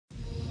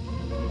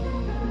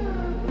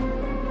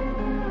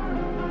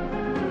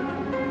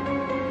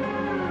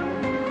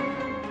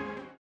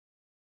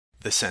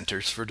The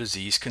Centers for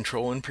Disease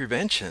Control and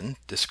Prevention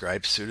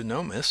describes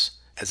Pseudomonas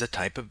as a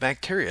type of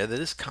bacteria that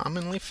is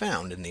commonly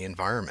found in the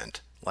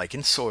environment, like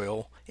in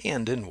soil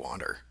and in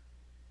water.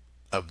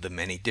 Of the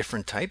many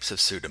different types of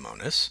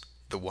Pseudomonas,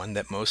 the one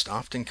that most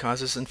often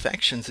causes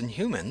infections in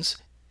humans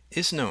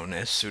is known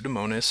as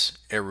Pseudomonas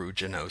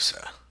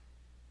aeruginosa.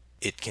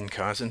 It can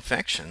cause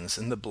infections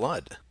in the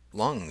blood,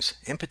 lungs,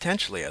 and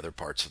potentially other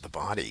parts of the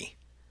body.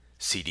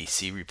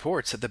 CDC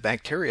reports that the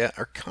bacteria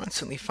are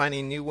constantly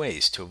finding new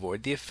ways to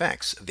avoid the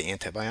effects of the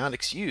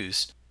antibiotics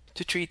used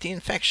to treat the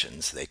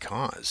infections they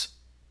cause.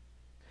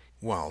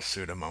 While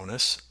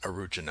Pseudomonas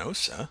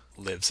aeruginosa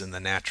lives in the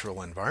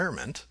natural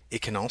environment,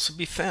 it can also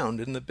be found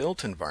in the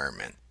built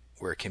environment,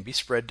 where it can be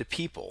spread to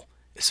people,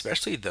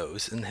 especially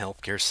those in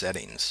healthcare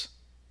settings.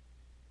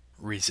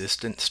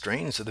 Resistant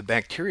strains of the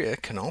bacteria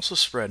can also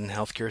spread in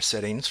healthcare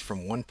settings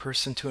from one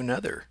person to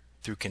another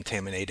through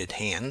contaminated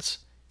hands,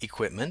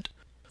 equipment,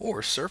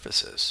 or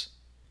surfaces.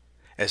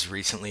 As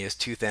recently as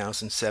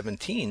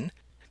 2017,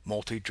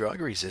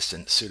 multi-drug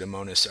resistant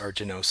Pseudomonas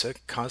aeruginosa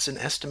caused an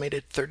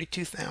estimated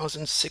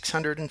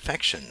 32,600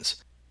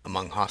 infections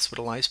among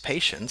hospitalized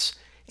patients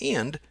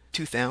and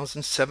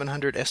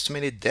 2,700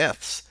 estimated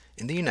deaths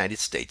in the United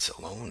States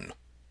alone.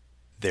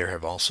 There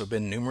have also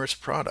been numerous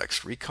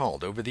products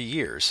recalled over the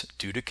years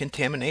due to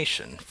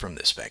contamination from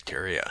this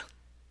bacteria.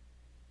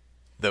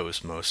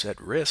 Those most at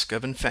risk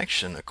of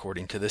infection,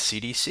 according to the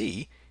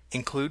CDC,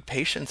 include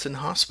patients in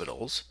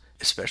hospitals,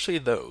 especially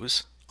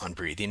those on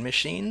breathing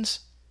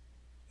machines,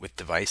 with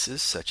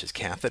devices such as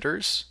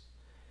catheters,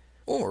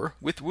 or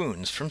with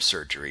wounds from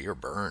surgery or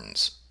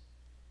burns.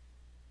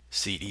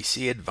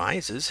 CDC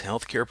advises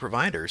healthcare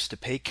providers to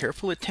pay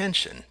careful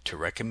attention to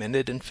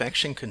recommended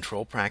infection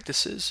control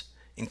practices,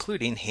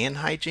 including hand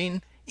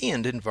hygiene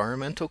and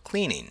environmental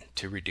cleaning,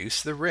 to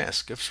reduce the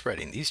risk of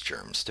spreading these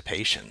germs to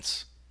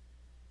patients.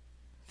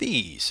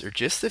 These are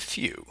just a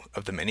few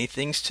of the many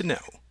things to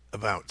know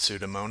about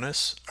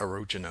Pseudomonas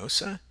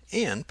aeruginosa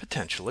and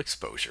potential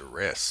exposure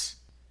risks.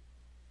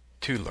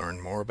 To learn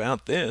more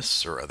about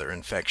this or other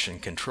infection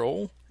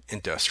control,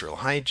 industrial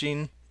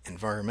hygiene,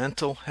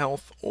 environmental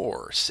health,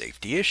 or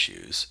safety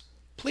issues,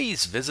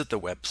 please visit the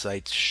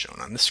websites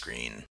shown on the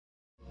screen.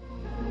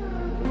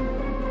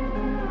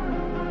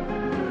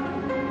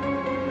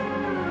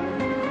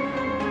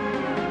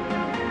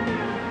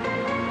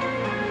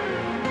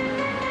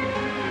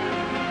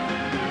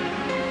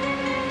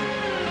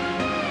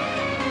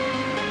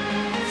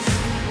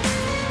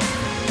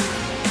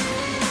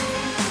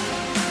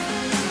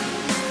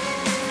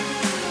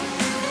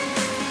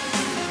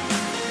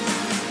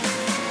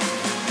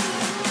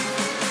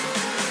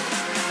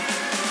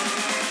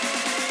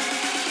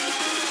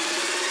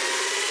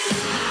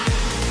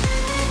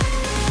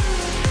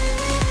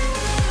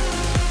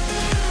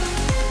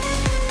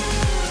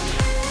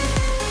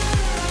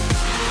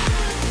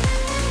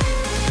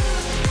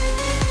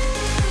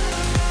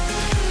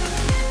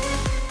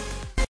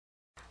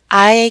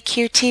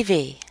 IAQ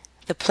TV,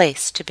 the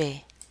place to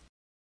be.